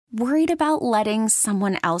Worried about letting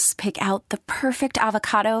someone else pick out the perfect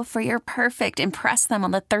avocado for your perfect impress them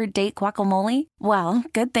on the third date guacamole? Well,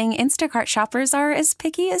 good thing Instacart shoppers are as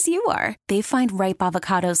picky as you are. They find ripe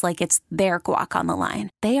avocados like it's their guac on the line.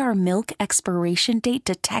 They are milk expiration date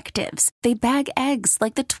detectives. They bag eggs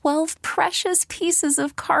like the 12 precious pieces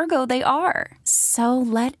of cargo they are. So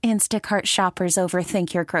let Instacart shoppers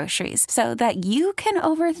overthink your groceries so that you can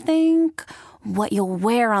overthink what you'll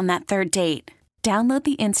wear on that third date. Download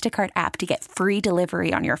the Instacart app to get free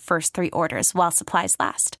delivery on your first 3 orders while supplies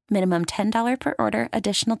last. Minimum $10 per order.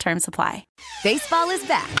 Additional terms apply. Baseball is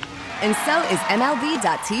back, and so is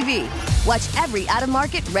MLB.tv. Watch every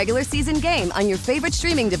out-of-market regular season game on your favorite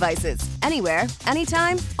streaming devices. Anywhere,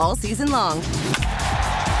 anytime, all season long.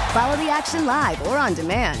 Follow the action live or on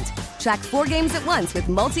demand. Track 4 games at once with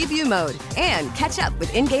multi-view mode and catch up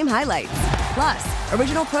with in-game highlights. Plus,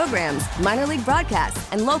 original programs, minor league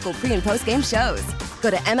broadcasts, and local pre- and post-game shows. Go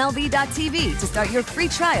to MLB.tv to start your free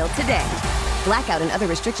trial today. Blackout and other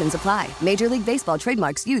restrictions apply. Major League Baseball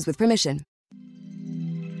trademarks used with permission.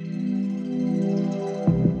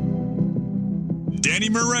 Danny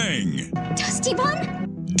Meringue. Dusty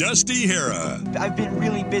Bun? Dusty Hera. I've been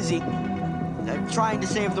really busy. Trying to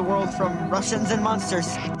save the world from Russians and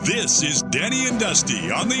monsters. This is Danny and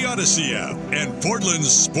Dusty on the Odyssey app and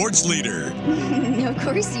Portland's sports leader. Of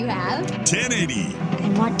course you have. 1080. I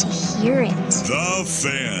want to hear it. The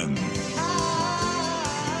Fan.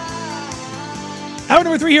 Hour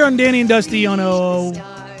number 3 here on Danny and Dusty on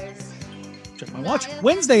check my watch,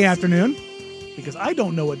 Wednesday afternoon, because I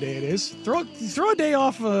don't know what day it is. Throw a day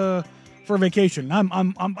off for vacation.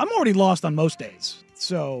 I'm already lost on most days.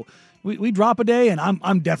 So we drop a day, and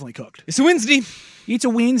I'm definitely cooked. It's a Wednesday. It's a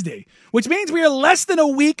Wednesday, which means we are less than a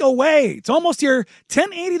week away. It's almost here.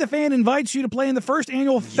 1080 The Fan invites you to play in the first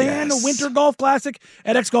annual Fan Winter Golf Classic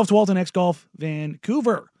at X Golf Tualatin, X Golf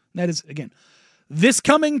Vancouver. That is, again, this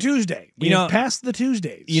coming Tuesday. We have passed the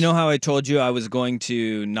Tuesdays. You know how I told you I was going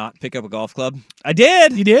to not pick up a golf club? I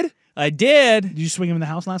did. You did? I did. Did you swing him in the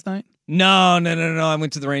house last night? No. I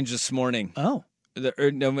went to the range this morning. Oh.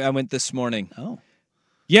 No, I went this morning. Oh.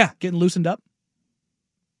 Yeah. Getting loosened up?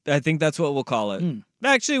 I think that's what we'll call it.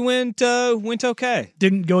 Actually went okay.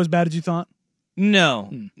 Didn't go as bad as you thought? No.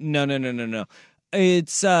 No.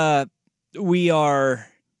 It's we are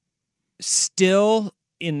still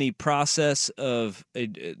in the process of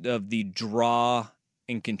the draw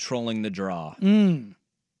and controlling the draw.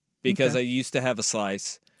 Because I used to have a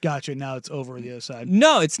slice. Gotcha. Now it's over the other side.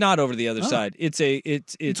 No, it's not over the other side. It's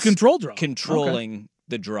control draw. Controlling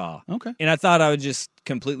the draw. Okay. And I thought I would just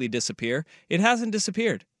completely disappear. It hasn't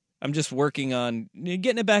disappeared. I'm just working on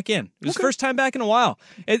getting it back in. It was the first time back in a while.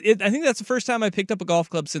 I think that's the first time I picked up a golf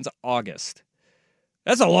club since August.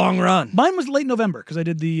 That's a long run. Mine was late November because I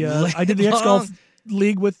did the X Golf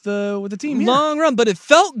League with the team here. Long run, but it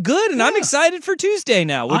felt good, and I'm excited for Tuesday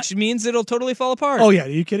now, which means it'll totally fall apart. Oh, yeah. Are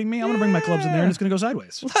you kidding me? I'm going to bring my clubs in there, and it's going to go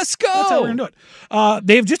sideways. Let's go. That's how we're going to do it.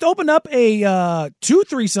 They've just opened up a 2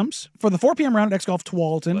 threesomes for the 4 p.m. round at X Golf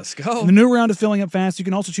Tualatin. Let's go. The new round is filling up fast. You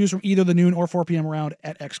can also choose from either the noon or 4 p.m. round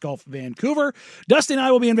at X Golf Vancouver. Dusty and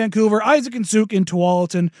I will be in Vancouver. Isaac and Suk in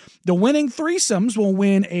Tualatin. The winning threesomes will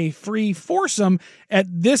win a free foursome at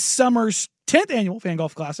this summer's 10th annual Fan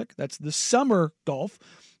Golf Classic. That's the summer golf.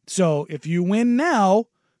 So if you win now,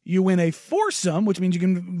 you win a foursome, which means you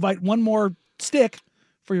can invite one more stick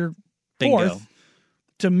for your fourth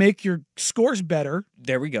to make your scores better.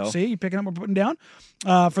 There we go. See, you picking up what we're putting down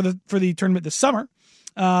for the tournament this summer.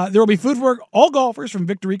 There will be food for all golfers from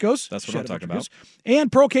Victoricos. That's what I'm talking about.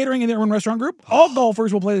 And Pro Catering in the Irwin Restaurant Group. All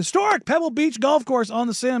golfers will play the historic Pebble Beach Golf Course on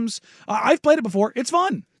The Sims. I've played it before. It's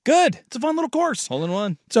fun. Good. It's a fun little course. Hole in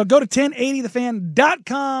one. So go to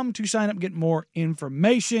 1080thefan.com to sign up and get more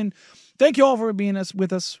information. Thank you all for being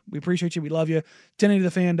with us. We appreciate you. We love you.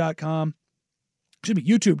 1080thefan.com. Excuse me,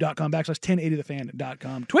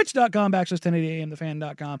 youtube.com/1080thefan.com,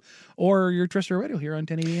 twitch.com/1080amthefan.com, or your terrestrial radio here on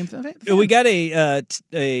 1080am The Fan. We got a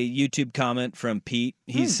YouTube comment from Pete.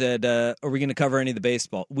 He said, are we going to cover any of the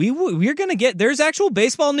baseball? We're going to there's actual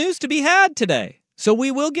baseball news to be had today. So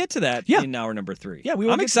we will get to that in hour number 3. Yeah, we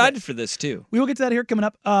will. I'm excited for this too. We will get to that here coming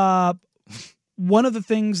up. One of the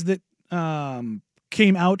things that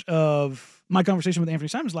came out of my conversation with Anthony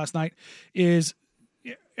Simons last night is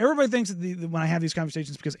everybody thinks that when I have these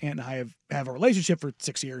conversations, because Ant and I have a relationship for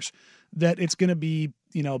 6 years, that it's going to be,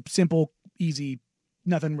 simple, easy,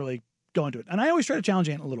 nothing really going to it. And I always try to challenge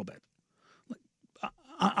Ant a little bit.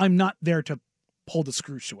 I'm not there to hold the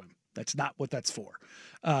screws to him. That's not what that's for.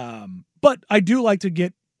 But I do like to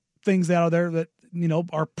get things out of there that,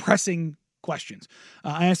 are pressing questions.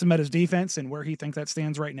 I asked him about his defense and where he thinks that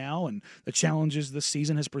stands right now and the challenges this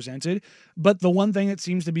season has presented. But the one thing that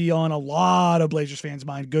seems to be on a lot of Blazers fans'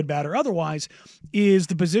 mind, good, bad, or otherwise, is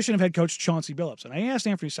the position of head coach Chauncey Billups. And I asked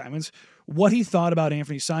Anthony Simons what he thought about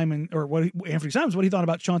what he thought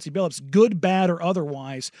about Chauncey Billups, good, bad, or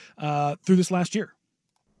otherwise, through this last year.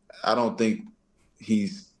 I don't think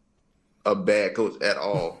he's a bad coach at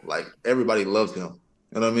all. Like, everybody loves him.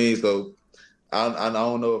 You know what I mean? So I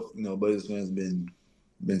don't know if, Blazers fans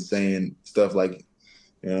been saying stuff like,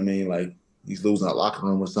 you know what I mean, like he's losing a locker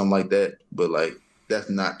room or something like that. But like, that's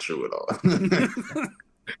not true at all.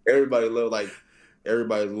 Everybody's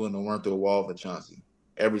willing to run through a wall for Chauncey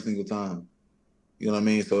every single time. You know what I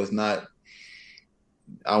mean? So it's not,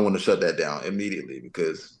 I want to shut that down immediately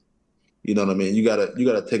because, you know what I mean? You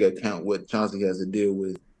gotta take account what Chauncey has to deal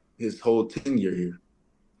with his whole tenure here.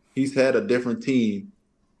 He's had a different team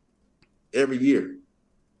every year,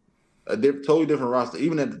 totally different roster,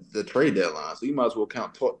 even at the trade deadline. So you might as well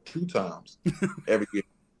count 2 times every year.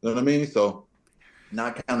 You know what I mean? So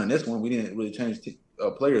not counting this one, we didn't really change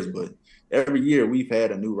players, but every year we've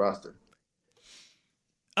had a new roster.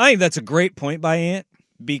 I think that's a great point by Ant,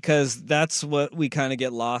 because that's what we kind of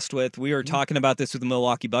get lost with. We were talking about this with the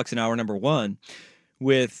Milwaukee Bucks in hour number 1,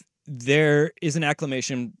 with there is an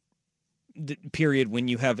acclimation period when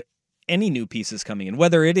you have any new pieces coming in,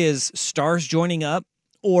 whether it is stars joining up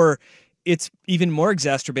or it's even more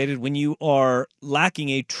exacerbated when you are lacking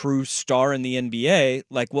a true star in the NBA,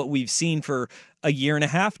 like what we've seen for a year and a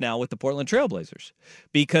half now with the Portland Trailblazers,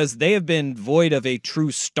 because they have been void of a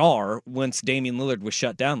true star once Damian Lillard was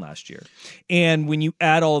shut down last year. And when you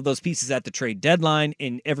add all of those pieces at the trade deadline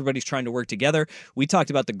and everybody's trying to work together, we talked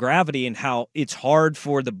about the gravity and how it's hard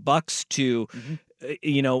for the Bucks to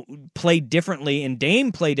play differently, and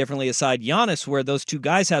Dame play differently aside Giannis, where those two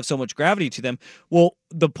guys have so much gravity to them. Well,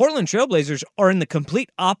 the Portland Trailblazers are in the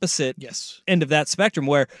complete opposite end of that spectrum,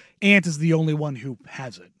 where Ant is the only one who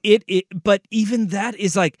has it. But even that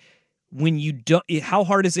is like, when you don't, how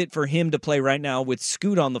hard is it for him to play right now with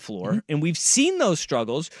Scoot on the floor? Mm-hmm. And we've seen those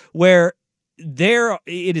struggles where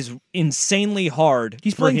it is insanely hard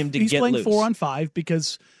for him to get loose. He's playing 4-on-5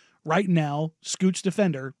 because right now, Scoot's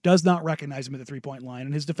defender does not recognize him at the 3-point line,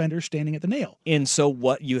 and his defender is standing at the nail. And so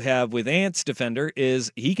what you have with Ant's defender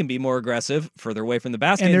is he can be more aggressive further away from the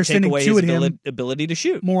basket and take away his ability to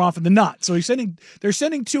shoot. More often than not. So they're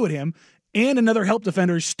sending 2 at him, and another help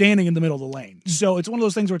defender is standing in the middle of the lane. So it's one of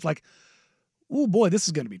those things where it's like, oh boy, this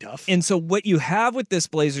is going to be tough. And so what you have with this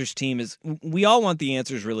Blazers team is we all want the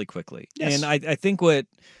answers really quickly. Yes. And I think what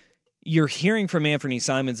you're hearing from Anthony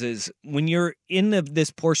Simons is, when you're in this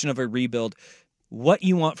portion of a rebuild, what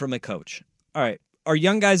you want from a coach. All right, are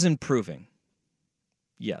young guys improving?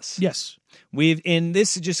 Yes. And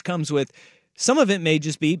this just comes with, some of it may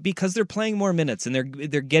just be because they're playing more minutes and they're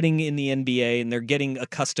getting in the NBA and they're getting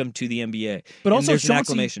accustomed to the NBA. But also, there's an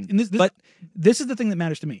acclimation. But this is the thing that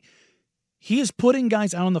matters to me. He is putting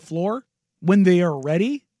guys out on the floor when they are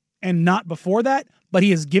ready and not before that, but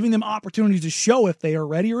he is giving them opportunities to show if they are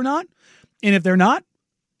ready or not. And if they're not,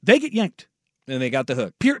 they get yanked. And they got the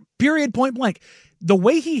hook. Period, point blank. The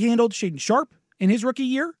way he handled Shaedon Sharpe in his rookie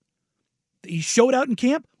year, he showed out in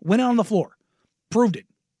camp, went out on the floor, proved it.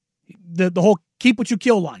 The whole keep what you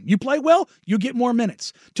kill line. You play well, you get more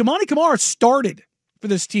minutes. Toumani Camara started for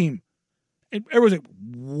this team. Everyone's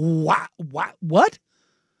like, what?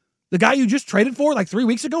 The guy you just traded for like 3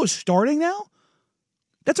 weeks ago is starting now?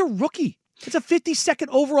 That's a rookie. It's a 52nd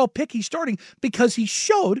overall pick he's starting because he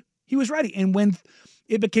showed he was ready. And when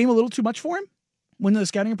it became a little too much for him, when the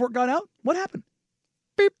scouting report got out, what happened?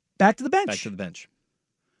 Beep, back to the bench.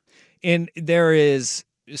 And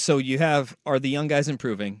so you have, are the young guys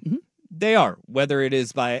improving? Mm-hmm. They are, whether it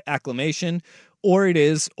is by acclimation or it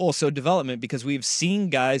is also development, because we've seen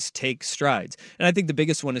guys take strides. And I think the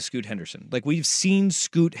biggest one is Scoot Henderson. Like, we've seen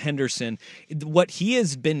Scoot Henderson, what he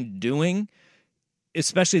has been doing,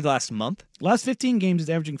 especially the last month. Last 15 games is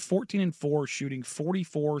averaging 14-4, shooting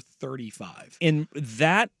 44-35. And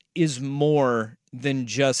that is more than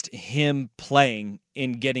just him playing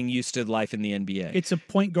and getting used to life in the NBA. It's a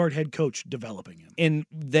point guard head coach developing him. And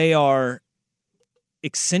they are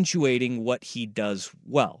accentuating what he does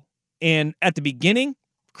well. And at the beginning,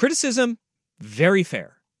 criticism, very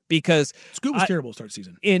fair. Because Scoot was terrible to start the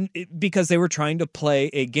season. Because they were trying to play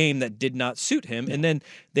a game that did not suit him, and then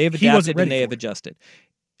they've adapted and they have adjusted.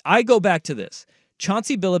 I go back to this.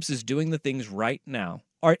 Chauncey Billups is doing the things right now.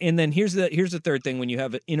 And then here's the third thing: when you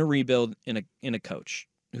have in a rebuild in a coach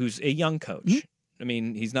who's a young coach, I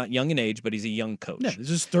mean, he's not young in age, but he's a young coach. Yeah, this is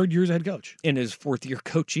his third year as head coach. In his fourth year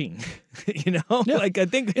coaching, Yeah. Like I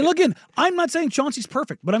think. And look, again, I'm not saying Chauncey's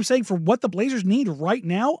perfect, but I'm saying for what the Blazers need right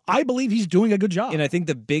now, I believe he's doing a good job. And I think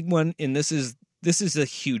the big one, and this is a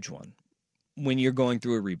huge one when you're going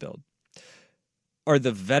through a rebuild, are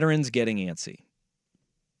the veterans getting antsy.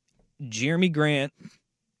 Jeremy Grant,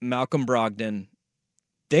 Malcolm Brogdon,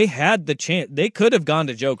 they had the chance. They could have gone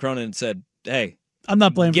to Joe Cronin and said, hey, I'm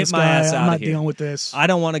not blaming get this my guy. ass I'm out not of here. dealing with this. I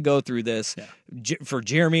don't want to go through this. Yeah. For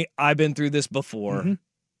Jeremy, I've been through this before.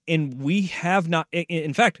 And we have not.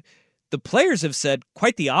 In fact, the players have said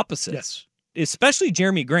quite the opposite. Yes. Especially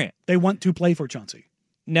Jeremy Grant. They want to play for Chauncey.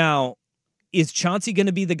 Now, is Chauncey going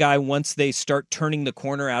to be the guy once they start turning the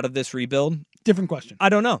corner out of this rebuild? Different question. I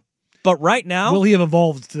don't know. But right now, will he have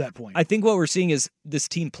evolved to that point? I think what we're seeing is this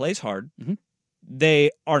team plays hard.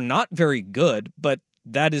 They are not very good, but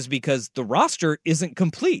that is because the roster isn't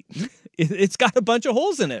complete. It's got a bunch of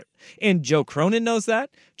holes in it. And Joe Cronin knows that.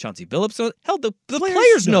 Chauncey Billups knows. Hell, the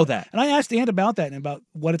players know that. And I asked Ant about that and about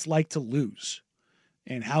what it's like to lose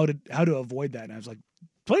and how to avoid that. And I was like,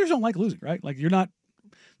 players don't like losing, right? Like, you're not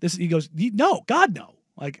this. He goes, no, God, no.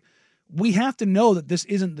 Like, we have to know that this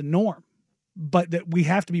isn't the norm, but that we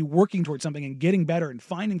have to be working towards something and getting better and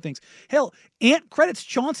finding things. Hell, Ant credits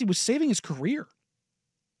Chauncey with saving his career.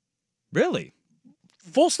 Really?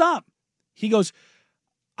 Full stop. He goes,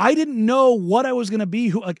 I didn't know what I was going to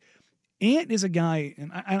be. Ant is a guy,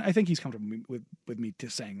 and I think he's comfortable with me to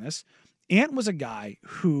saying this. Ant was a guy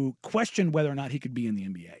who questioned whether or not he could be in the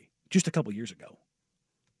NBA just a couple years ago.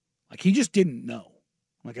 Like, he just didn't know.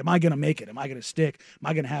 Like, am I going to make it? Am I going to stick? Am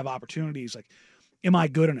I going to have opportunities? Like, am I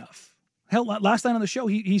good enough? Hell, last night on the show,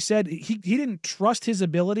 he said he didn't trust his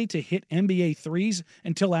ability to hit NBA threes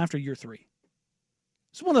until after year 3.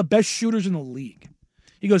 He's one of the best shooters in the league.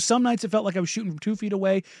 He goes, some nights it felt like I was shooting from 2 feet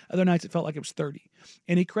away. Other nights it felt like it was 30.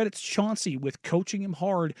 And he credits Chauncey with coaching him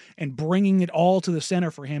hard and bringing it all to the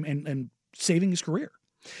center for him and saving his career.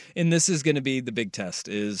 And this is going to be the big test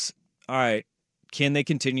is, all right, can they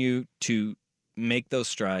continue to make those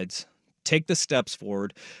strides, take the steps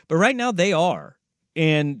forward? But right now they are.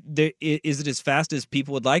 And is it as fast as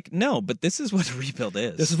people would like? No, but this is what a rebuild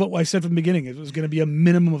is. This is what I said from the beginning. It was going to be a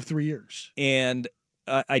minimum of 3 years. And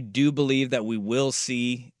I do believe that we will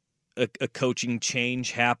see a coaching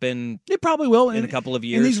change happen. It probably will in a couple of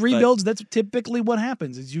years. In these rebuilds, that's typically what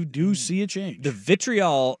happens is you do see a change. The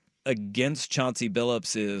vitriol against Chauncey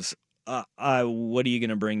Billups is, what are you going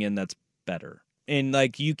to bring in that's better? And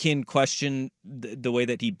like, you can question the way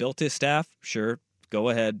that he built his staff. Sure, go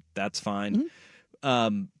ahead. That's fine.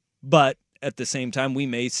 But at the same time, we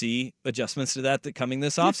may see adjustments to that coming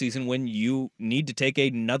this offseason when you need to take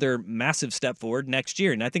another massive step forward next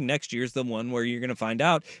year. And I think next year is the one where you're going to find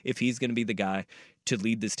out if he's going to be the guy to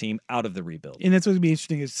lead this team out of the rebuild. And that's what's going to be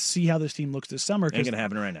interesting is to see how this team looks this summer. Ain't going to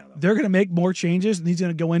happen right now, though. They're going to make more changes, and he's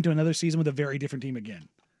going to go into another season with a very different team again.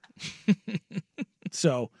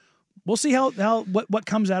 So we'll see what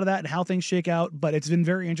comes out of that and how things shake out. But it's been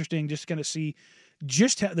very interesting just to kind of see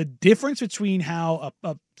just how the difference between how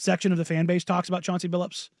a section of the fan base talks about Chauncey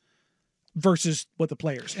Billups versus what the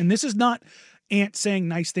players. And this is not Ant saying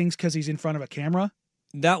nice things because he's in front of a camera.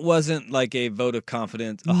 That wasn't like a vote of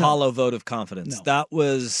confidence, a hollow vote of confidence. No. That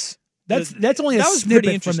was that's only a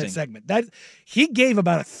snippet from that segment. That he gave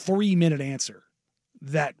about a 3-minute answer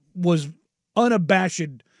that was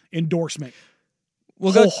unabashed endorsement,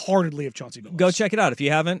 wholeheartedly of Chauncey Billups. Go check it out if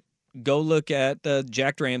you haven't. Go look at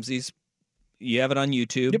Jack Ramsey's. You have it on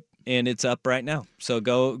YouTube, and it's up right now. So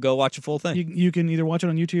go watch a full thing. You can either watch it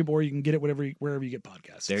on YouTube or you can get it wherever you get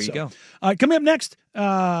podcasts. There you go. Coming up next,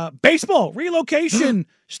 baseball, relocation,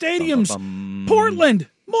 stadiums, Portland,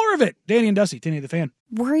 more of it. Danny and Dusty, Danny the Fan.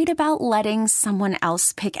 Worried about letting someone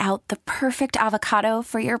else pick out the perfect avocado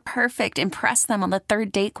for your perfect impress them on the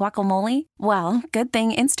third date guacamole? Well, good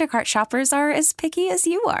thing Instacart shoppers are as picky as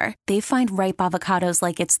you are. They find ripe avocados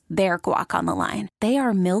like it's their guac on the line. They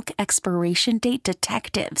are milk expiration date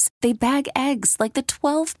detectives. They bag eggs like the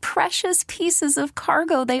 12 precious pieces of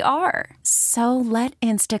cargo they are. So let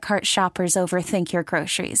Instacart shoppers overthink your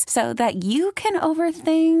groceries so that you can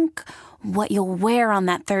overthink what you'll wear on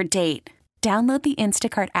that third date. Download the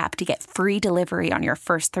Instacart app to get free delivery on your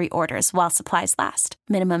first 3 orders while supplies last.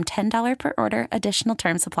 Minimum $10 per order. Additional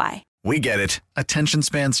terms apply. We get it. Attention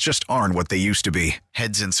spans just aren't what they used to be.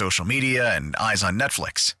 Heads in social media and eyes on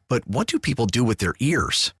Netflix. But what do people do with their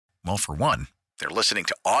ears? Well, for one, they're listening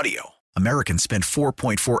to audio. Americans spend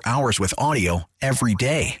 4.4 hours with audio every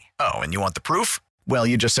day. Oh, and you want the proof? Well,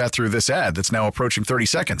 you just sat through this ad that's now approaching 30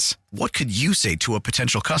 seconds. What could you say to a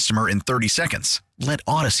potential customer in 30 seconds? Let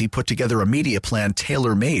Odyssey put together a media plan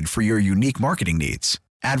tailor-made for your unique marketing needs.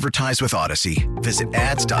 Advertise with Odyssey. Visit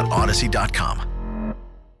ads.odyssey.com.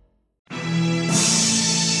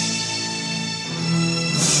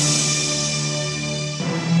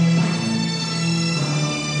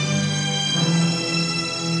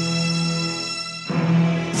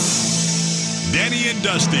 Danny and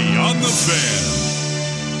Dusty on the Fan.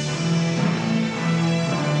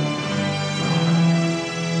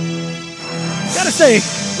 Gotta say,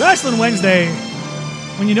 Wrestling Wednesday,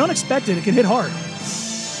 when you don't expect it, it can hit hard.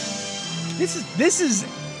 This is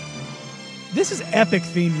epic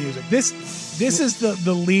theme music. This is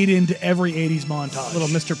the lead into every 80s montage. Little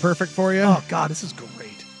Mr. Perfect for you. Oh God, this is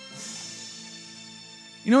great.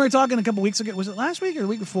 You know, we were talking a couple weeks ago. Was it last week or the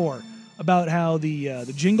week before about how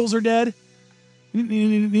the jingles are dead? You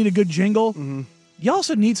need a good jingle. Mm-hmm. You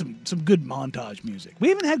also need some good montage music. We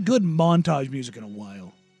haven't had good montage music in a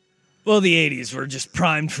while. Well, the 80s were just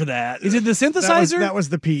primed for that. Is it the synthesizer? That was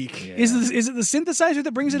the peak. Yeah. Is it the synthesizer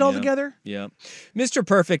that brings it all together? Yeah. Mr.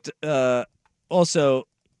 Perfect also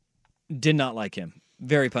did not like him.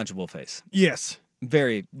 Very punchable face. Yes.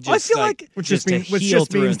 Very. Just I feel like which just means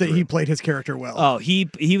that he played his character well. Oh,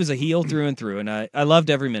 he was a heel through and through, and I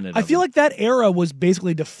loved every minute. I feel like that era was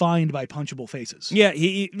basically defined by punchable faces. Yeah,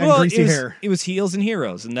 greasy hair. It was heels and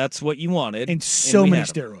heroes, and that's what you wanted. And so many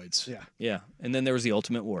had 'em. steroids. Yeah, and then there was the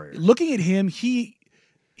Ultimate Warrior. Looking at him, he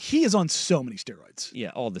is on so many steroids. Yeah,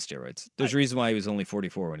 all the steroids. There's a reason why he was only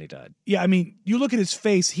 44 when he died. Yeah, I mean, you look at his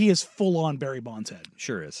face; he is full on Barry Bonds head.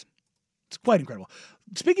 Sure is. It's quite incredible.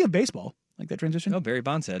 Speaking of baseball. Like that transition? Oh, Barry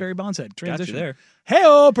Bondshead. Barry Bondshead. Transition. Got you there.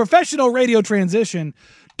 Hey-oh, professional radio transition.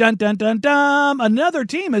 Dun, dun, dun, dun. Another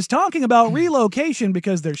team is talking about relocation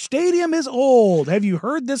because their stadium is old. Have you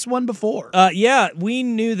heard this one before? Yeah, we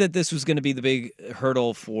knew that this was going to be the big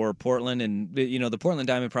hurdle for Portland. And, you know, the Portland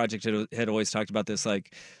Diamond Project had always talked about this.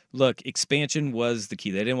 Like, look, expansion was the key.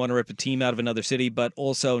 They didn't want to rip a team out of another city, but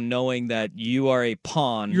also knowing that you are a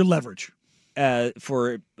pawn. Your leverage.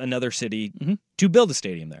 For another city to build a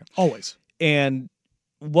stadium there. Always. And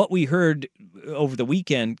what we heard over the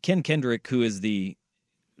weekend, Ken Kendrick, who is the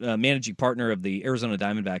managing partner of the Arizona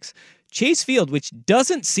Diamondbacks, Chase Field, which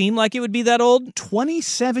doesn't seem like it would be that old.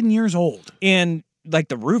 27 years old. And like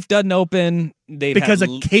the roof doesn't open. Because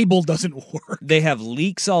a cable doesn't work. They have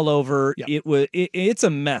leaks all over. Yep. It's a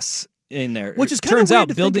mess in there. Which is it kind of turns weird out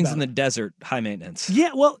to buildings think in about. the desert, high maintenance. Yeah,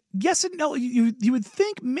 well, yes and no. You would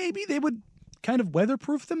think maybe they would kind of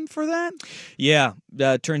weatherproof them for that. Yeah,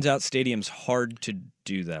 turns out stadium's hard to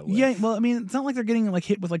do that with. Yeah, well, I mean, it's not like they're getting like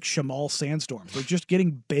hit with like Shamal sandstorms. They're just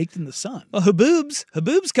getting baked in the sun. Well,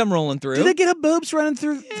 Haboobs come rolling through. Do they get Haboobs running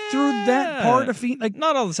through that part of Phoenix? Like,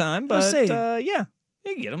 not all the time, but yeah,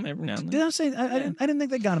 you can get them every now and then. Did I say I didn't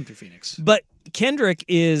think they got him through Phoenix. But Kendrick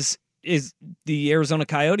is the Arizona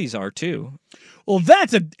Coyotes are too. Well,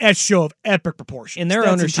 that's a show of epic proportions. And their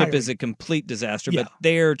That's ownership entirely. is a complete disaster, Yeah. but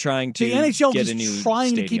they're trying to The NHL get is a new trying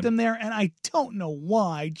stadium. to keep them there, and I don't know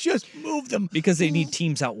why. Just move them. Because they need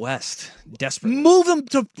teams out west desperately. Move them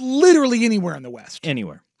to literally anywhere in the West.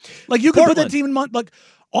 Anywhere. Like you could put that Portland. team in. Like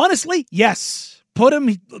honestly, yes, put them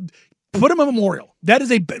a Memorial. That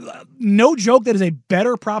is no joke. That is a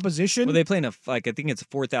better proposition. Well, they play in I think it's a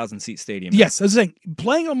 4,000 seat stadium. Yes, I was saying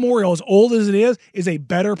playing a Memorial, as old as it is a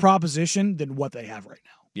better proposition than what they have right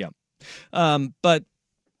now. Yeah. But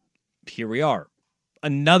here we are.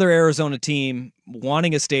 Another Arizona team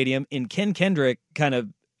wanting a stadium, and Ken Kendrick kind of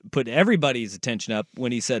put everybody's attention up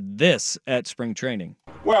when he said this at spring training.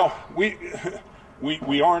 Well,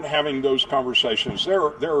 we aren't having those conversations. There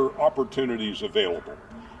are opportunities available.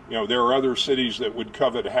 You know, there are other cities that would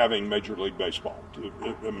covet having Major League Baseball.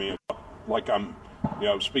 I mean, like I'm,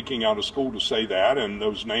 speaking out of school to say that, and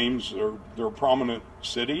those names they're prominent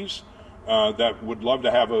cities that would love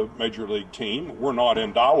to have a Major League team. We're not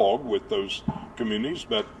in dialogue with those communities,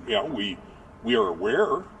 but we are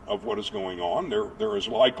aware of what is going on. There is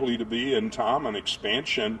likely to be in time an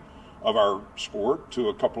expansion of our sport to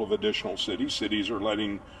a couple of additional cities. Cities are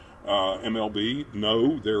letting MLB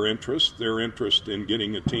know their interest. Their interest in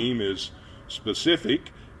getting a team is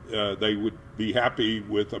specific. They would be happy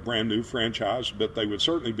with a brand new franchise, but they would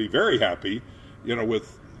certainly be very happy,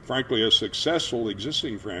 with frankly a successful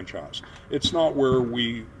existing franchise. It's not where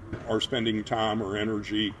we are spending time or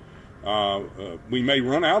energy. We may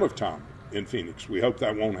run out of time in Phoenix. We hope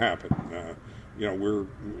that won't happen.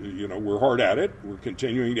 We're hard at it. We're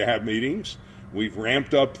continuing to have meetings. We've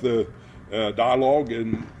ramped up the dialogue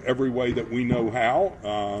in every way that we know how,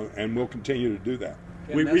 and we'll continue to do that.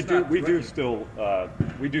 We do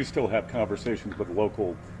still have conversations with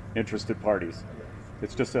local interested parties.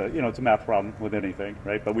 It's just it's a math problem with anything,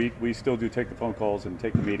 right? But we still do take the phone calls and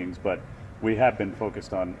take the meetings, but we have been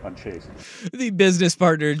focused on Chase. The business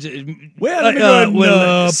partner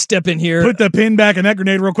will step in here. Put the pin back in that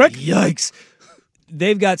grenade real quick. Yikes.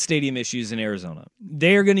 They've got stadium issues in Arizona.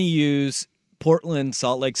 They are going to use Portland,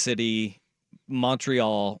 Salt Lake City,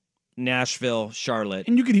 Montreal, Nashville, Charlotte,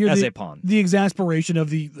 and you could hear as a pawn. The exasperation of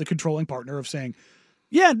the controlling partner of saying,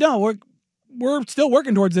 yeah, no, we're still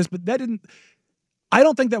working towards this, but that didn't. I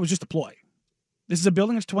don't think that was just a ploy. This is a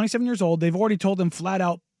building that's 27 years old. They've already told them flat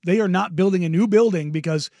out they are not building a new building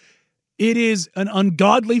because it is an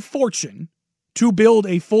ungodly fortune to build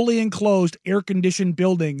a fully enclosed, air-conditioned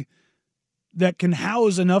building that can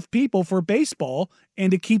house enough people for baseball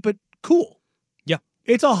and to keep it cool. Yeah.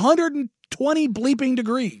 It's 120 bleeping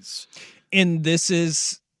degrees. And this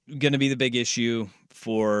is going to be the big issue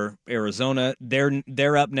for Arizona.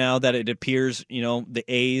 They're up now that it appears, the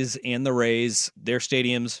A's and the Rays, their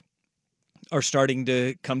stadiums are starting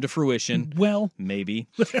to come to fruition. Well, maybe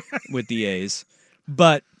with the A's.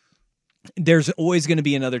 But there's always going to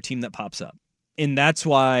be another team that pops up. And that's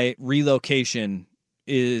why relocation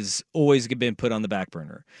is always been put on the back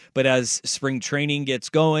burner. But as spring training gets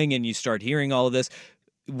going and you start hearing all of this,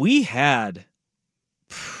 we had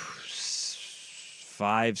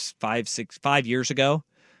 5 years ago,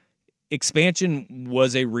 expansion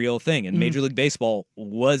was a real thing, and Major League Baseball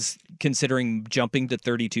was considering jumping to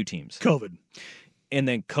 32 teams. COVID. And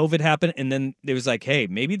then COVID happened, and then it was like, hey,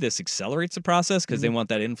 maybe this accelerates the process because they want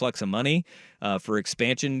that influx of money for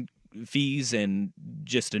expansion fees and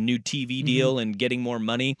just a new TV deal and getting more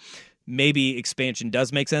money. Maybe expansion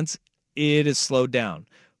does make sense. It has slowed down.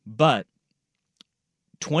 But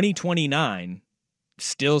 2029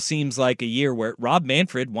 still seems like a year where Rob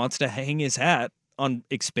Manfred wants to hang his hat on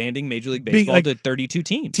expanding Major League Baseball to 32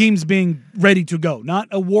 teams. Teams being ready to go, not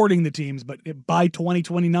awarding the teams, but by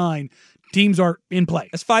 2029, teams are in play.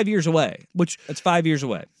 That's 5 years away. That's 5 years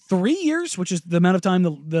away. 3 years, which is the amount of time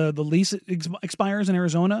the lease expires in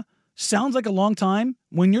Arizona, sounds like a long time.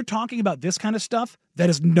 When you're talking about this kind of stuff, that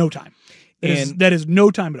is no time. That is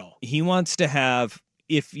no time at all. He wants to have,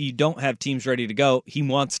 if you don't have teams ready to go, he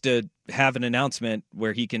wants to have an announcement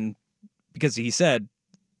where he can, because he said,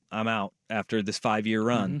 I'm out after this 5-year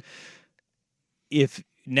run. If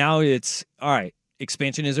now it's, all right,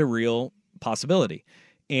 expansion is a real possibility.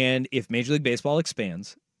 And if Major League Baseball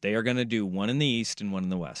expands, they are going to do one in the East and one in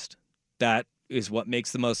the West. That is what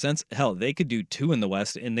makes the most sense. Hell, they could do two in the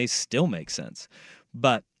West and they still make sense.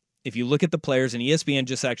 But if you look at the players, and ESPN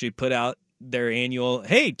just actually put out their annual,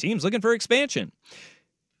 hey, teams looking for expansion.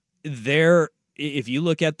 If you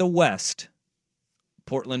look at the West,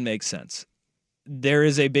 Portland makes sense. There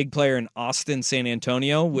is a big player in Austin, San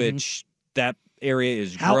Antonio, which that area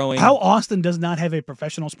is growing. How Austin does not have a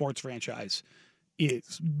professional sports franchise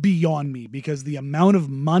is beyond me, because the amount of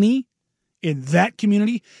money in that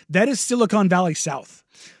community, that is Silicon Valley South.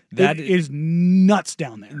 That is nuts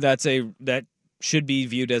down there. That should be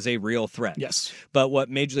viewed as a real threat. Yes. But what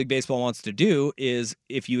Major League Baseball wants to do is,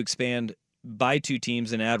 if you expand by 2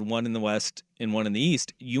 teams and add one in the West and one in the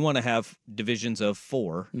East, you want to have divisions of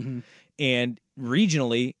 4. And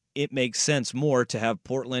regionally, it makes sense more to have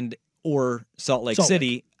Portland or Salt Lake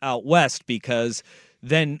City out west, because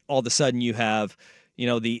then all of a sudden you have,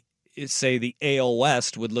 the AL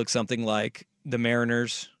West would look something like the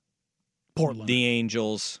Mariners, Portland, the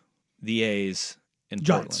Angels, the A's, and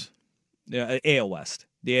Giants. Portland. AL West.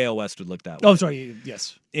 The AL West would look that way. Oh, sorry.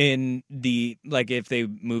 Yes. In if they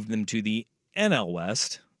moved them to the NL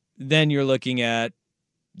West, then you're looking at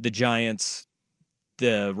the Giants,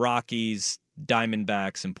 the Rockies,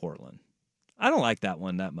 Diamondbacks, and Portland. I don't like that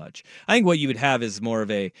one that much. I think what you would have is more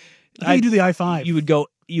of a. You do the I-5.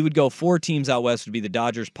 You would go 4 teams out west would be the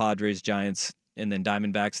Dodgers, Padres, Giants, and then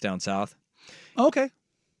Diamondbacks down south. Okay.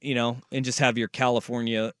 And just have your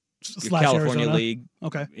California Arizona League.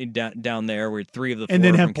 Okay. Down there where 3 of the 4 and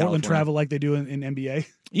then have from Portland California. travel like they do in NBA.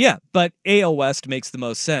 Yeah, but AL West makes the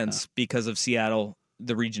most sense because of Seattle,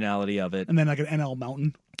 the regionality of it, and then like an NL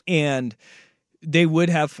Mountain. And they would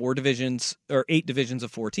have 4 divisions or 8 divisions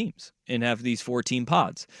of 4 teams and have these 4-team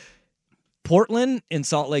pods. Portland and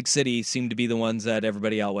Salt Lake City seem to be the ones that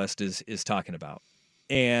everybody out west is talking about.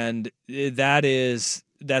 And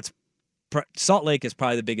Salt Lake is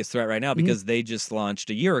probably the biggest threat right now, because they just launched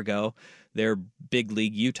a year ago their Big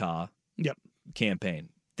League Utah campaign.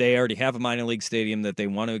 They already have a minor league stadium that they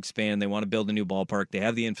want to expand. They want to build a new ballpark. They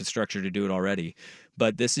have the infrastructure to do it already.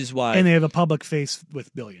 But this is why... And they have a public face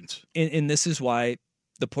with billions. And this is why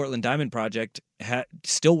the Portland Diamond Project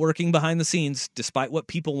still working behind the scenes, despite what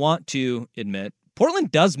people want to admit.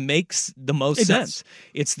 Portland does make the most sense.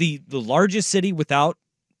 It's the largest city without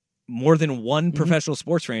more than one professional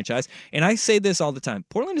sports franchise. And I say this all the time.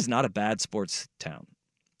 Portland is not a bad sports town.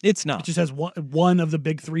 It's not. It just has one of the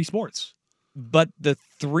big three sports. But the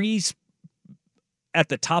three at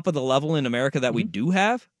the top of the level in America that we do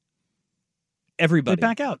have, everybody. They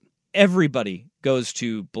back out. Everybody goes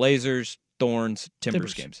to Blazers, Thorns,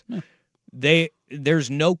 Timbers games. Yeah. There's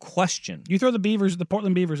no question. You throw the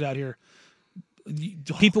Portland Beavers out here.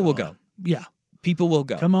 People will go. Yeah. People will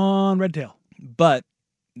go. Come on, Red Tail. But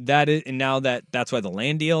that's why the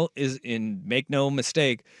land deal is in, make no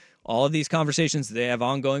mistake, all of these conversations they have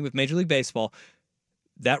ongoing with Major League Baseball,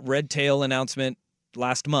 that Red Tail announcement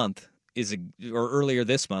last month or earlier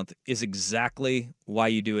this month is exactly why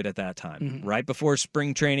you do it at that time. Right before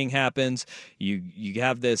spring training happens, you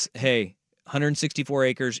have this, hey, 164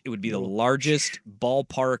 acres, it would be the largest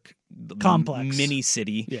ballpark complex mini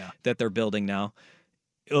city that they're building now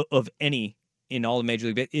of any in all of Major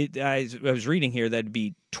League. I was reading here that'd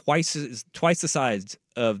be twice the size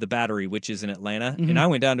of the Battery, which is in Atlanta. And I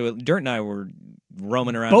went down to it. Dirt and I were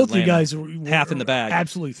roaming around. Both Atlanta, you guys were half in the bag.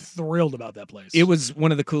 Absolutely thrilled about that place. It was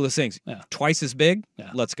one of the coolest things. Yeah. Twice as big.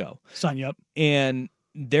 Yeah. Let's go. Sign you up. And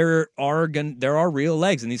there are real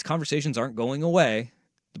legs, and these conversations aren't going away.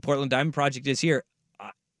 The Portland Diamond Project is here.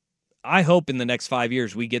 I hope in the next 5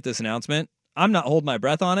 years we get this announcement. I'm not holding my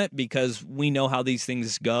breath on it because we know how these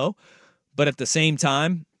things go. But at the same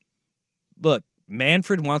time, look,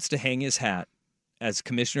 Manfred wants to hang his hat as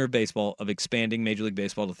commissioner of baseball of expanding Major League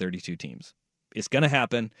Baseball to 32 teams. It's going to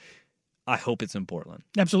happen. I hope it's in Portland.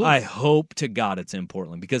 Absolutely. I hope to God it's in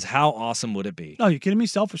Portland because how awesome would it be? Oh, you kidding me?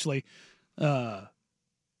 Selfishly, that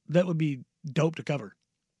would be dope to cover.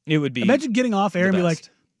 It would be. Imagine getting off air and be like,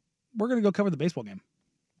 we're going to go cover the baseball game.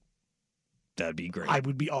 That'd be great. I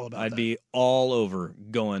would be all about that. I'd be all over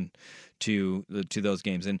going to those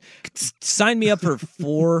games. And sign me up for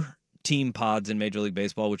 4 team pods in Major League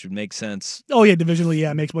Baseball, which would make sense. Oh, yeah, divisionally,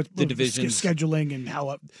 yeah. It makes much the divisions, scheduling and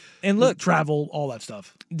how and look, travel, all that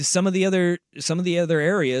stuff. Some of the other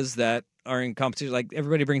areas that are in competition, like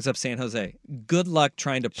everybody brings up San Jose. Good luck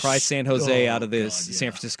trying to pry San Jose out of this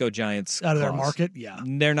San Francisco Giants out of their market. Yeah,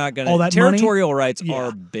 they're not going to. All that territorial money, rights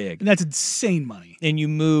are big, and that's insane money. And you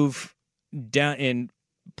move down in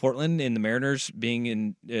Portland, in the Mariners being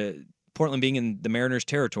in Portland being in the Mariners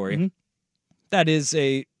territory. That is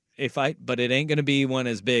a fight, but it ain't going to be one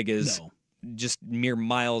as big as just mere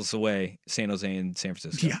miles away, San Jose and San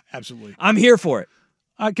Francisco. Yeah, absolutely. I'm here for it.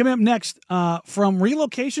 All right, coming up next, from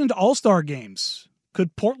relocation to All-Star games,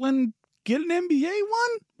 could Portland get an NBA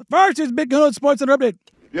one? But first, it's Big Kahuna Sports Center Update.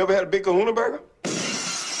 You ever had a Big Kahuna burger?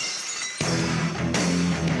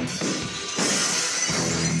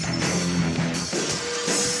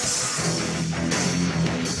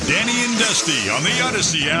 Danny and Dusty on the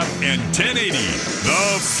Odyssey app and 1080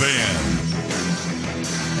 The Fan.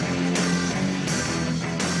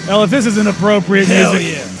 Well, if this isn't appropriate Hell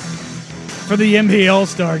music for the NBA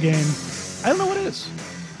All-Star game, I don't know what is.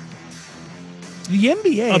 The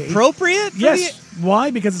NBA. Appropriate? Yes.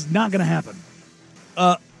 Why? Because it's not going to happen.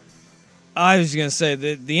 I was going to say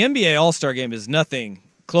the NBA All-Star game is nothing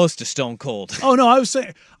close to Stone Cold. Oh no, I was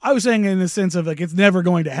saying in the sense of like it's never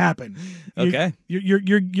going to happen. Okay.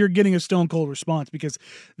 You're getting a Stone Cold response because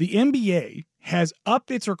the NBA has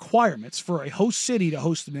upped its requirements for a host city to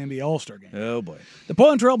host an NBA All-Star game. Oh boy. The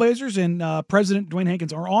Portland Trail Blazers and President Dwayne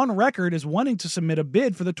Hankins are on record as wanting to submit a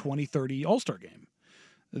bid for the 2030 All-Star game.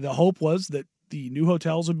 The hope was that the new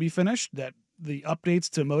hotels would be finished, that the updates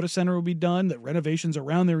to Moda Center would be done, that renovations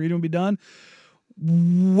around the arena would be done.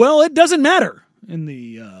 Well, it doesn't matter. In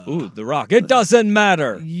the The Rock. It doesn't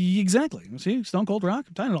matter. Exactly. See, Stone Cold Rock.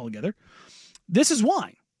 I'm tying it all together. This is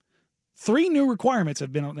why 3 new requirements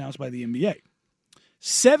have been announced by the NBA: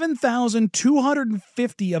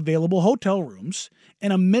 7,250 available hotel rooms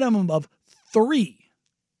and a minimum of 3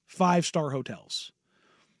 5-star hotels.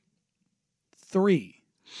 3.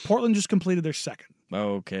 Portland just completed their second.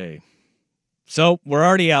 Okay, so we're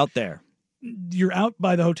already out there. You're out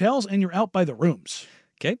by the hotels and you're out by the rooms.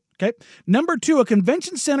 Okay. Number 2, a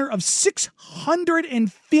convention center of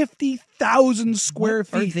 650,000 square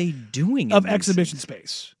feet. What are they doing of exhibition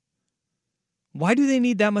space? Why do they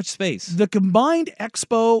need that much space? The combined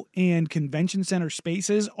expo and convention center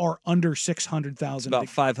spaces are under 600,000. About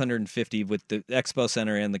 550 with the expo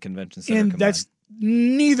center and the convention center and combined. That's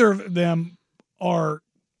neither of them are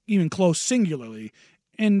even close singularly,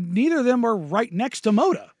 and neither of them are right next to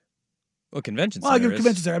Moda. Well, convention center. Well,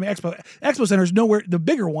 convention center. I mean, Expo Center is nowhere. The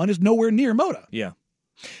bigger one is nowhere near Moda. Yeah,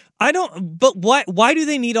 I don't. But why? Why do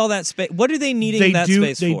they need all that space? What are they needing that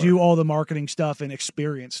space for? They do all the marketing stuff and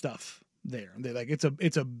experience stuff. there.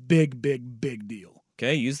 It's a big deal.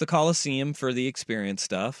 Okay, use the Coliseum for the experience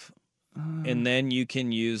stuff, and then you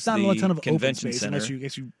can use not the a ton of convention open space center.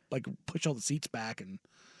 unless you like push all the seats back and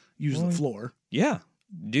use the floor. Yeah.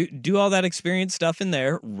 Do all that experience stuff in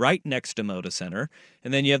there, right next to Moda Center,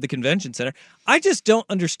 and then you have the convention center. I just don't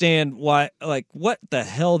understand why, what the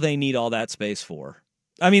hell they need all that space for.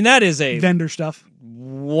 I mean, that is a vendor stuff,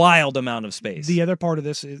 wild amount of space. The other part of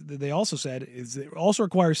this is they also said is it also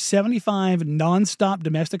requires 75 nonstop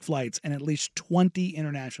domestic flights and at least 20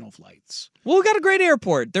 international flights. Well, we got a great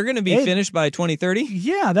airport. They're going to be finished by 2030.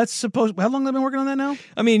 Yeah, that's supposed. How long have they been working on that now?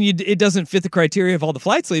 I mean, it doesn't fit the criteria of all the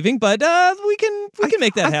flights leaving, but we can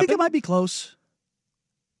make that happen. I think it might be close.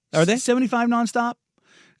 Are they 75 nonstop?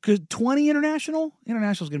 Because 20 international is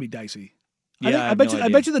going to be dicey. Yeah, I bet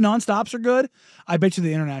you the nonstops are good. I bet you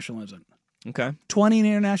the international isn't. Okay. 20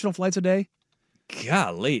 international flights a day.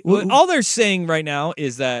 Golly. All they're saying right now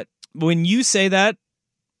is that when you say that,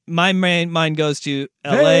 my mind goes to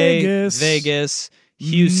LA, Vegas,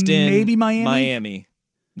 Houston, maybe Miami.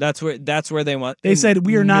 That's where they want. They said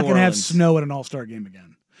we are not going to have snow at an All-Star game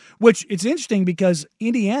again. Which it's interesting because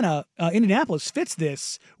Indianapolis fits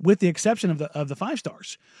this with the exception of the 5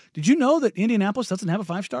 stars. Did you know that Indianapolis doesn't have a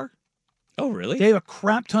 5-star? Oh, really? They have a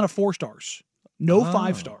crap ton of 4 stars. No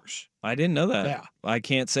 5 stars. I didn't know that. Yeah. I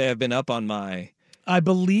can't say I've been up on my... I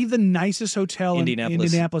believe the nicest hotel in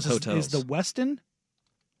Indianapolis is the Westin,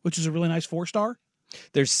 which is a really nice 4-star.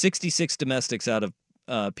 There's 66 domestics out of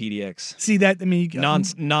PDX. See that? I mean,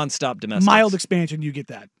 non-stop domestics. Mild expansion, you get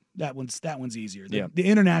that. That one's easier. The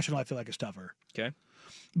international, I feel like, is tougher. Okay.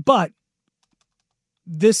 But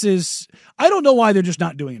this is... I don't know why they're just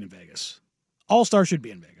not doing it in Vegas. All-Star should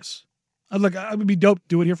be in Vegas. I would be dope to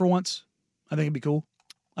do it here for once. I think it'd be cool.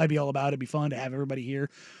 I'd be all about it. It'd be fun to have everybody here.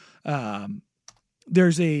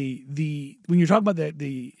 There's when you're talking about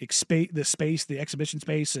the space, the exhibition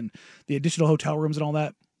space, and the additional hotel rooms and all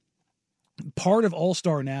that. Part of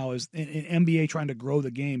All-Star now is in NBA trying to grow the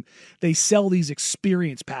game. They sell these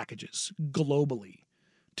experience packages globally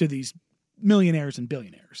to these millionaires and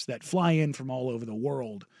billionaires that fly in from all over the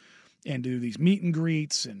world and do these meet and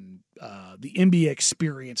greets and the NBA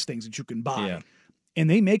experience things that you can buy. Yeah. And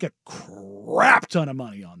they make a crap ton of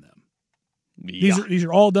money on them. Yeah. These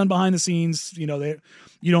are all done behind the scenes. You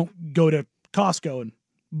don't go to Costco and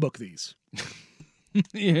book these.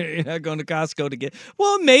 You're not going to Costco to get...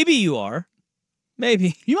 Well, maybe you are.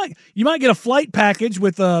 Maybe. You might get a flight package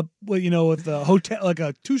with a hotel, like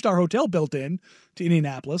a 2-star hotel built in to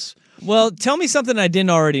Indianapolis. Well, tell me something I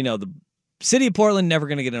didn't already know. The city of Portland never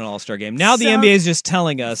going to get an All-Star game. Now the NBA is just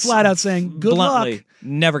telling us flat out saying good bluntly, luck.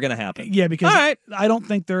 Never going to happen. Yeah, because all right. I don't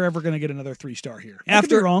think they're ever going to get another 3-star here. I could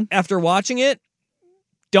be wrong. After watching it,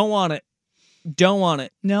 don't want it. Don't want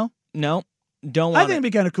it. No. Don't want I think it'd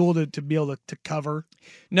be kind of cool to be able to cover.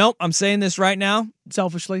 No, I'm saying this right now.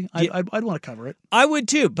 Selfishly, I'd want to cover it. I would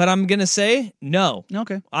too, but I'm going to say no.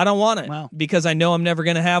 Okay. I don't want it. Wow. Because I know I'm never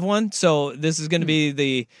going to have one. So this is going to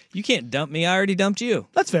be you can't dump me. I already dumped you.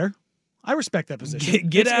 That's fair. I respect that position.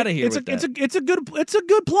 Get out of here It's a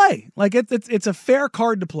good play. Like it's a fair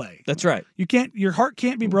card to play. That's right. Your heart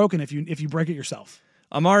can't be broken if you break it yourself.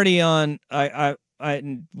 I'm already on.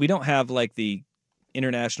 We don't have like the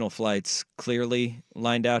international flights clearly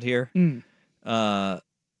lined out here,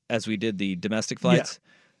 as we did the domestic flights.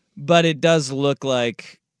 Yeah. But it does look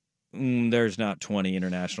like there's not 20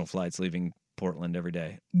 international flights leaving Portland every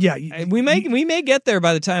day. Yeah, we may get there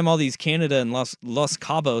by the time all these Canada and Los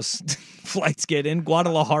Cabos flights get in.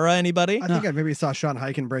 Guadalajara, anybody? I think I maybe saw Sean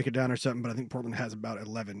Hyken break it down or something, but I think Portland has about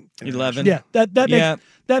 11. 11. Yeah,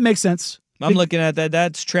 that makes sense. I'm looking at that.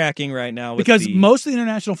 That's tracking right now. Because most of the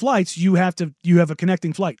international flights, you have a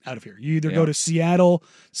connecting flight out of here. You either go to Seattle,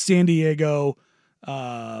 San Diego,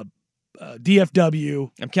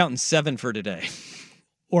 DFW. I'm counting 7 for today.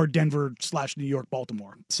 Or Denver/New York,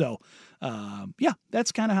 Baltimore. So,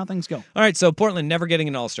 that's kind of how things go. All right, so Portland never getting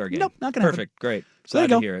an All-Star game. Nope, not going to happen. Perfect, great. So there you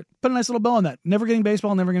Glad go. to hear it. Put a nice little bow on that. Never getting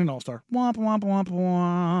baseball, never getting an All-Star. Womp, womp, womp,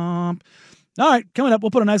 womp. All right, coming up,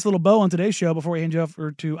 we'll put a nice little bow on today's show before we hand you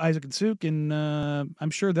over to Isaac and Suk, and I'm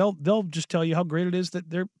sure they'll just tell you how great it is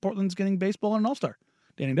that Portland's getting baseball and an All-Star.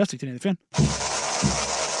 Danny and Dusty, Danny the Fan.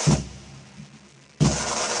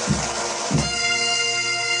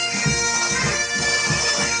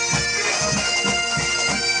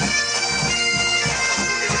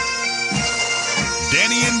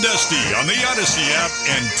 Danny and Dusty on the Odyssey app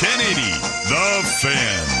and 1080 The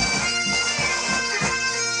Fan.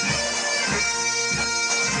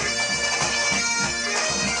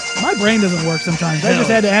 My brain doesn't work sometimes. I just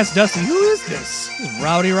had to ask Dusty, who is this?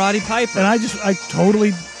 Rowdy Roddy Piper. And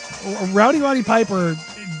Rowdy Roddy Piper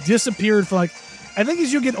disappeared for like, I think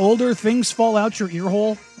as you get older, things fall out your ear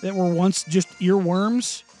hole that were once just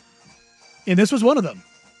earworms. And this was one of them.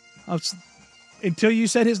 Until you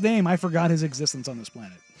said his name, I forgot his existence on this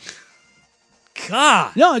planet.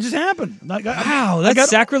 God. No, it just happened. That's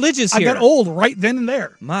sacrilegious here. I got old right then and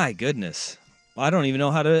there. My goodness. I don't even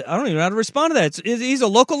know how to respond to that. He's a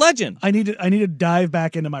local legend. I need to dive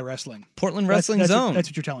back into my wrestling. Portland Wrestling Zone. That's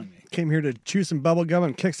what you're telling me. Came here to chew some bubble gum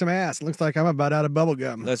and kick some ass. Looks like I'm about out of bubble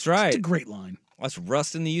gum. That's right. It's a great line. Let's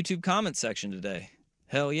rust in the YouTube comment section today.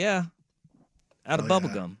 Hell yeah. Out of bubble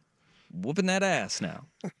gum. Whooping that ass now.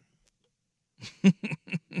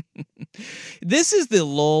 This is the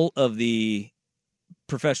lull of the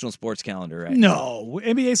professional sports calendar, right? No.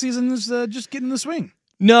 NBA season is just getting in the swing.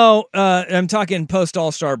 No, I'm talking post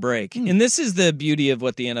All-Star break. And this is the beauty of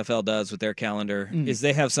what the NFL does with their calendar is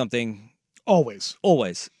they have something always.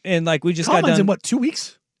 And like we just Combine's got done in what, 2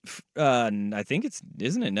 weeks? I think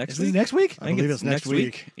isn't it next week? Is it next week? I believe it's next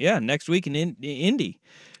week. Yeah, next week in Indy.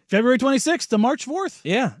 February 26th to March 4th.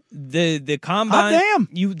 Yeah. The combine. Hot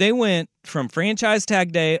damn. They went from franchise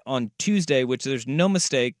tag day on Tuesday, which there's no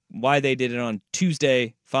mistake why they did it on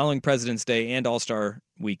Tuesday following President's Day and All-Star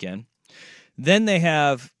weekend. Then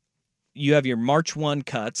you have your March 1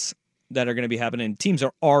 cuts that are going to be happening. Teams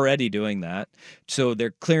are already doing that. So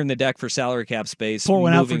they're clearing the deck for salary cap space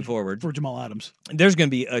moving forward. For Jamal Adams. There's going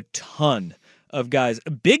to be a ton of guys.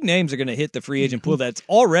 Big names are going to hit the free agent pool that's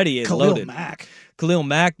already loaded. Khalil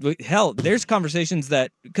Mack. Hell, there's conversations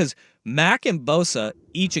that, because Mack and Bosa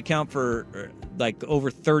each account for like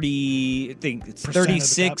over 30, I think it's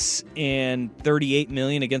 36 and 38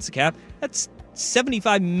 million against the cap. That's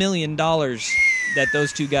 $75 million that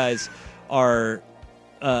those two guys are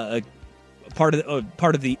part of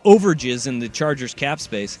the overages in the Chargers cap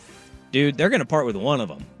space. Dude, they're going to part with one of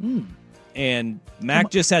them. And Mack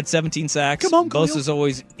just had 17 sacks. Come on, Khalil. Bosa's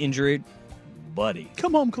always injured. Buddy.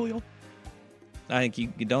 Come on, Khalil. I think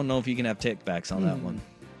you don't know if you can have takebacks on that one.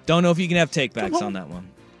 Don't know if you can have takebacks on that one.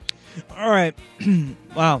 All right.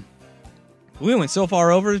 Wow. We went so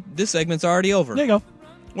far over, this segment's already over. There you go.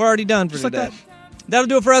 We're already done for Just today. like that. That'll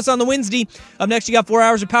do it for us on the Wednesday. Up next, you got 4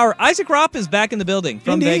 Hours of Power. Isaac Ropp is back in the building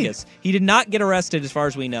from Vegas. He did not get arrested as far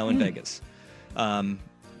as we know in Vegas.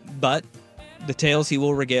 But the tales he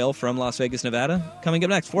will regale from Las Vegas, Nevada, coming up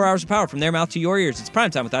next. 4 Hours of Power from their mouth to your ears. It's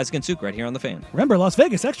Primetime with Isaac and Suk right here on The Fan. Remember, Las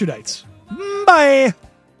Vegas extradites. Bye.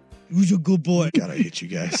 Who's a good boy? God, I hate you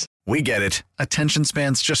guys. We get it. Attention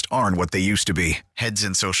spans just aren't what they used to be. Heads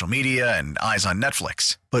in social media and eyes on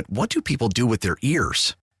Netflix. But what do people do with their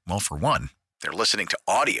ears? Well, for one, they're listening to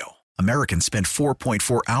audio. Americans spend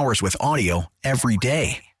 4.4 hours with audio every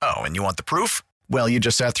day. Oh, and you want the proof? Well, you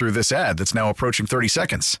just sat through this ad that's now approaching 30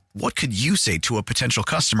 seconds. What could you say to a potential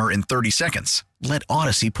customer in 30 seconds? Let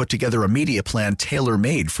Odyssey put together a media plan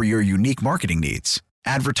tailor-made for your unique marketing needs.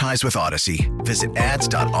 Advertise with Odyssey. Visit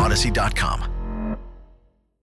ads.odyssey.com.